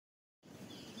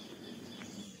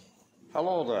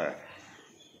Hello there,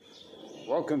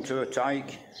 welcome to a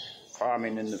Tyke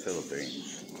farming in the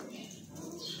Philippines.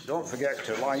 Don't forget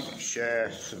to like, share,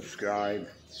 subscribe,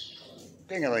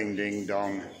 ding-a-ling ding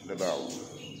dong the bell.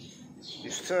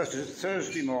 It's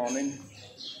Thursday morning,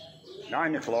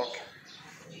 9 o'clock.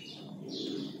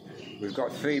 We've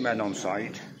got 3 men on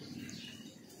site,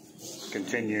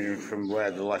 continuing from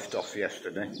where they left off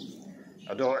yesterday.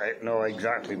 I don't know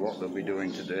exactly what they'll be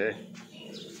doing today.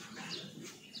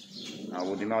 I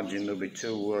would imagine there'll be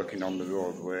 2 working on the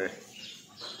roadway,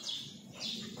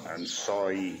 and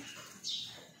Soy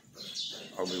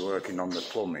will be working on the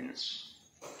plumbing,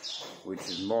 which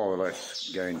is more or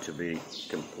less going to be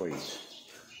complete.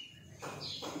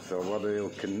 So whether he'll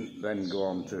can then go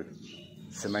on to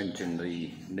cementing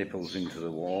the nipples into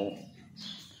the wall,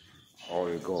 or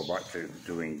he'll go back to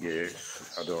doing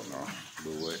gates, I don't know.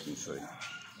 We'll wait and see.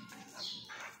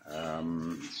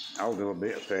 I'll do a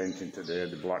bit of painting today,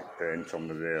 the black paint on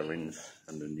the railings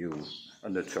and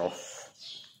the troughs,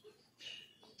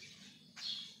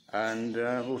 and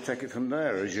we'll take it from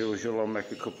there. As usual, I'll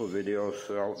make a couple of videos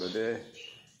throughout the day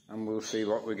and we'll see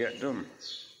what we get done.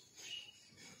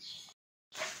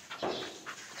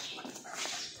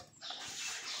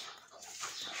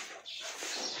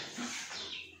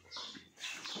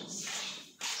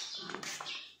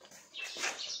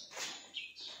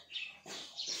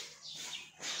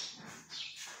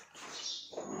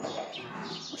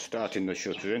 Starting the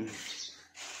shuttering.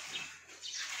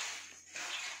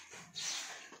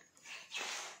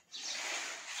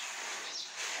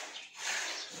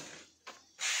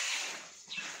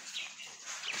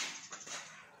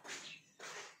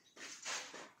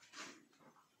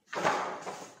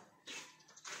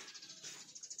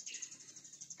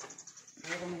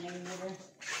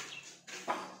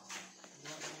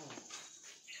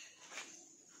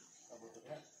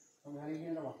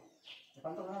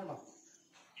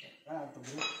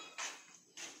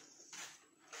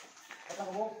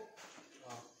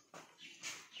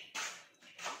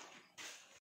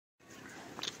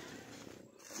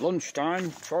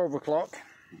 Lunchtime, 12 o'clock.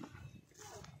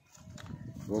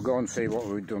 We'll go and see what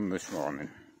we've done this morning.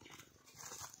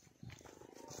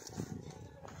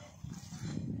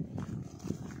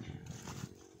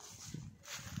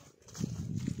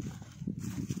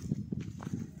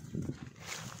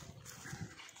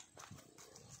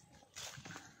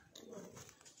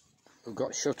 We've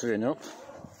got shuttering up,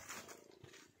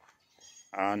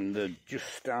 and they've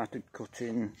just started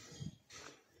cutting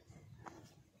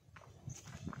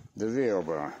the rear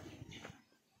bar.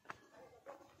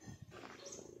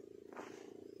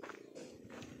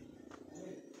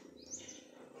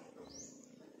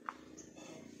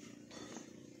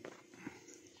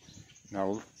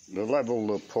 Now the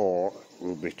level of pour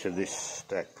will be to this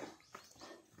step,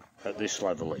 at this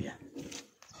level here.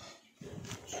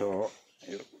 So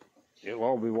it'll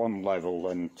all be one level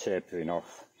and tapering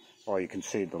off, or you can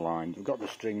see the line. We've got the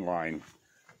string line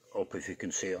up, if you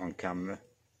can see it on camera.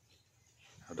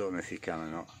 I don't know if you can or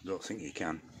not, I don't think you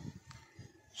can.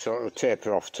 So it'll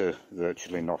taper off to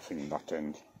virtually nothing that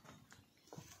end.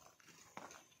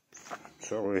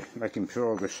 So we're making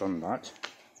progress on that.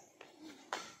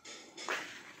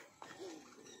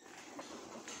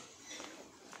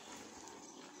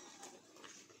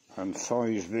 And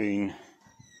Soy's been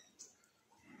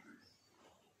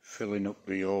filling up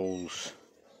the holes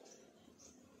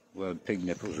where the pig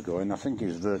nipples are going. I think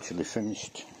he's virtually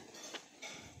finished.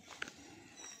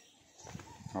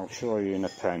 I'll show you in a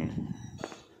pen,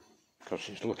 because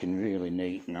it's looking really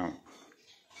neat now.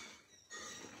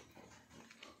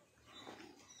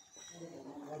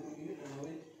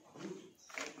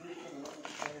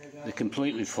 They're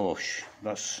completely flush.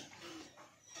 That's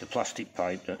the plastic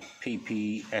pipe, that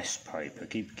PPS pipe. I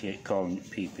keep calling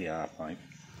it PPR pipe.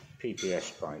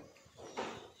 PPS pipe.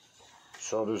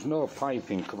 So there's no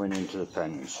piping coming into the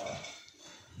pens.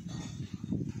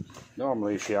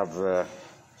 Normally if you have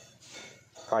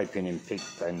piping in pig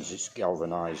pens, it's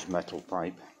galvanised metal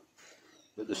pipe,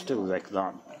 but they're still like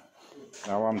that.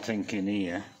 Now I'm thinking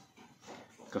here,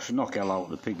 because to knock hell out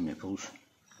the pig nipples,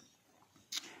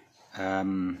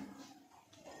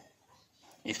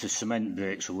 if the cement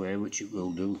breaks away, which it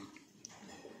will do,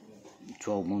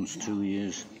 12 months, 2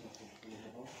 years,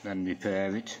 then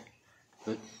repair it.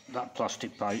 But that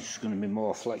plastic pipe's going to be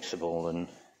more flexible than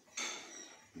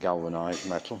galvanised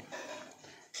metal.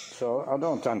 So I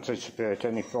don't anticipate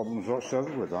any problems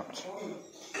whatsoever with that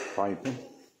piping.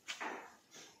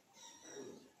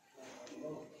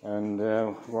 And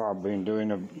what I've been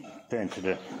doing, I've painted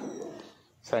a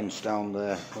fence down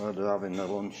there where they're having their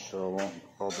lunch, so I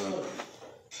won't bother them.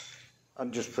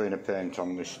 I'm just putting a paint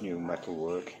on this new metal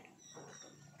work.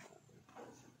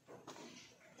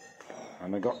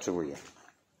 and I got to here.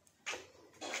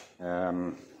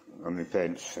 And my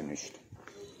paint's finished.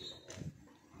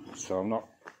 So I'm not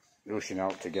rushing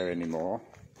out to get any more.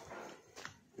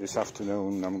 This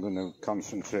afternoon I'm going to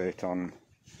concentrate on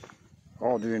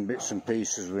ordering bits and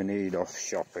pieces we need off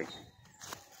shopping.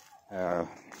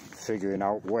 Figuring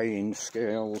out weighing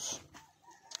scales.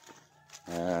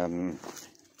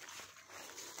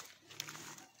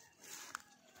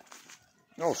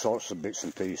 All sorts of bits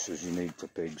and pieces you need for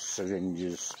pigs,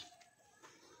 syringes.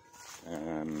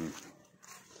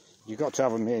 You've got to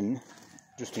have them in,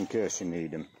 just in case you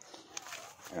need them.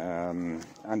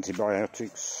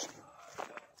 Antibiotics.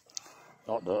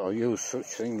 Not that I use such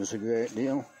things a great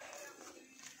deal.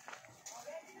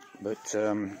 But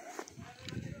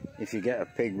if you get a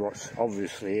pig what's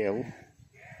obviously ill,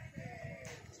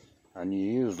 and you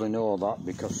usually know that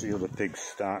because the other pigs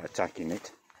start attacking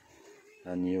it,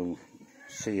 and you'll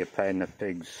see a pen of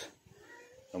pigs,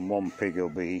 and one pig will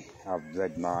have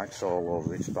red marks all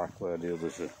over its back where the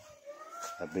others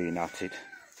have been at it.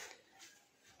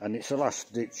 And it's a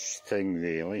last ditch thing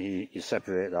really. You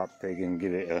separate that pig and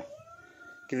give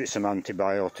it some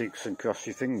antibiotics and cross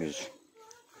your fingers.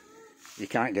 You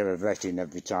can't get a vet in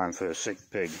every time for a sick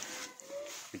pig.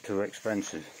 It'd be too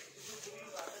expensive.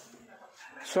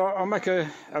 So I'll make a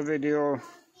video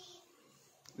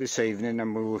this evening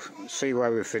and we'll see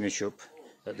where we finish up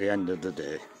at the end of the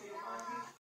day.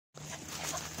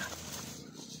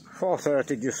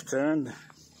 4:30 just turned.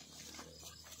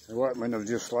 The workmen have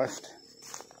just left.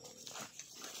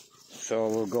 So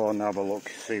we'll go and have a look,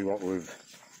 see what we've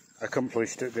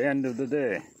accomplished at the end of the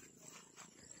day.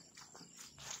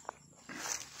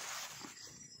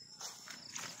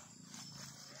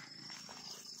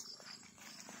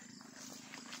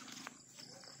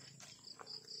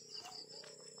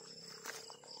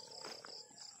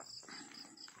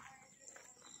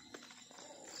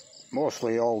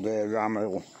 Mostly all day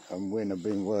Ramil and Win have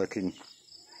been working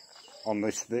on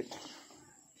this bit.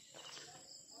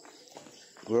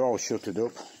 We're all shuttered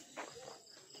up.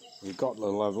 We've got the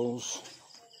levels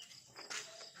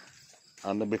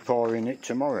and they'll be pouring it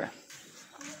tomorrow.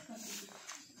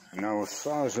 Now as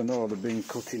far as I know they've been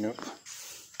cutting up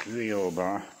Rio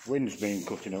bar. Win's been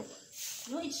cutting up.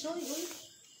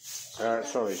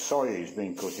 Sorry, Sawyer's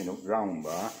been cutting up round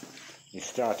bar. He's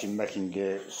starting making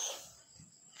gates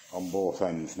on both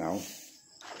ends now.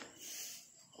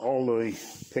 All the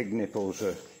pig nipples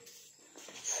are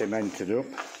cemented up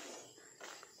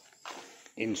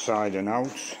inside and out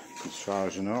as far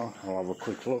as I know. I'll have a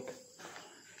quick look.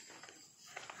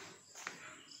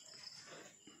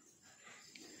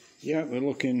 Yeah, we're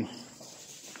looking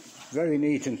very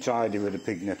neat and tidy with the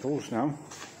pig nipples now.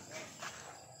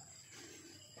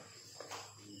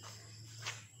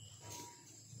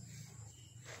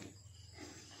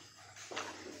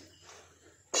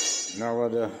 Now I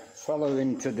had a fellow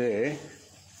in today,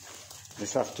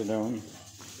 this afternoon,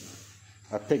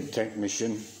 a pig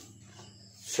technician,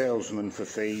 salesman for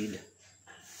feed.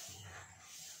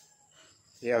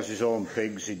 He has his own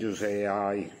pigs, he does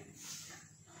AI,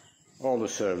 all the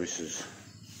services.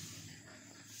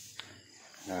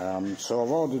 So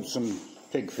I've ordered some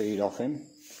pig feed off him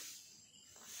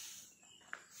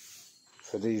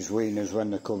for these weaners when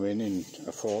they come in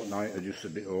a fortnight or just a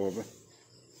bit over.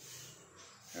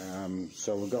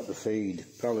 So we've got the feed,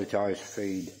 pelletised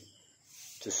feed,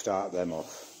 to start them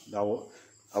off. Now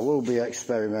I will be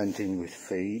experimenting with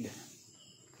feed,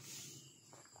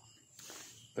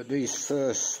 but these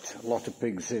first lot of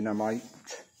pigs in I might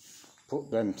put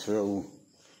them through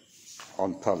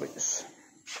on pellets.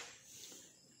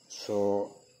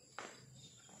 So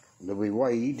they'll be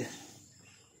weighed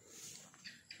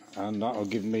and that'll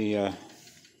give me a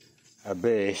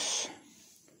base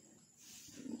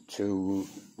to,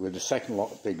 with the second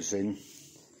lot of pigs in,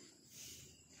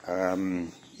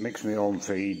 mix my own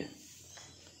feed,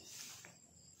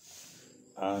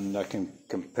 and I can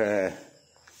compare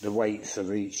the weights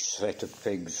of each set of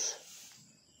pigs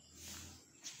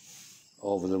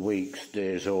over the weeks,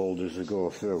 days old as they go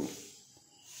through,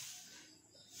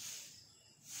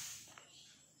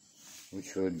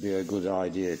 which would be a good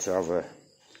idea to have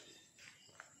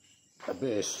a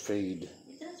base feed.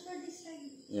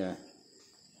 Yeah.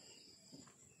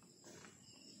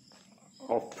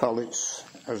 Of pellets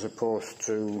as opposed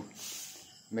to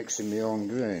mixing my own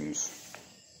grains.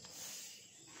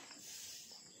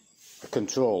 A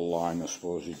control line, I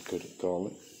suppose you could call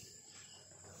it.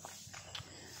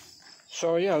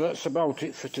 So yeah, that's about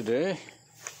it for today.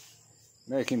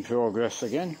 Making progress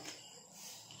again.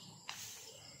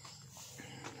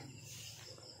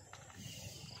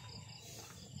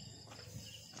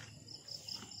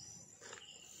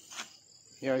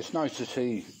 Yeah, it's nice to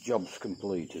see jobs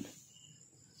completed.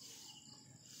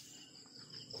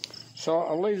 So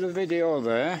I'll leave the video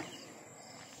there,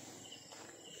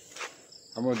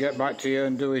 and we'll get back to you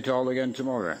and do it all again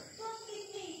tomorrow.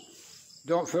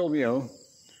 Don't film you.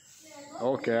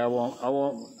 Okay, I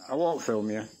won't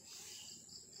film you.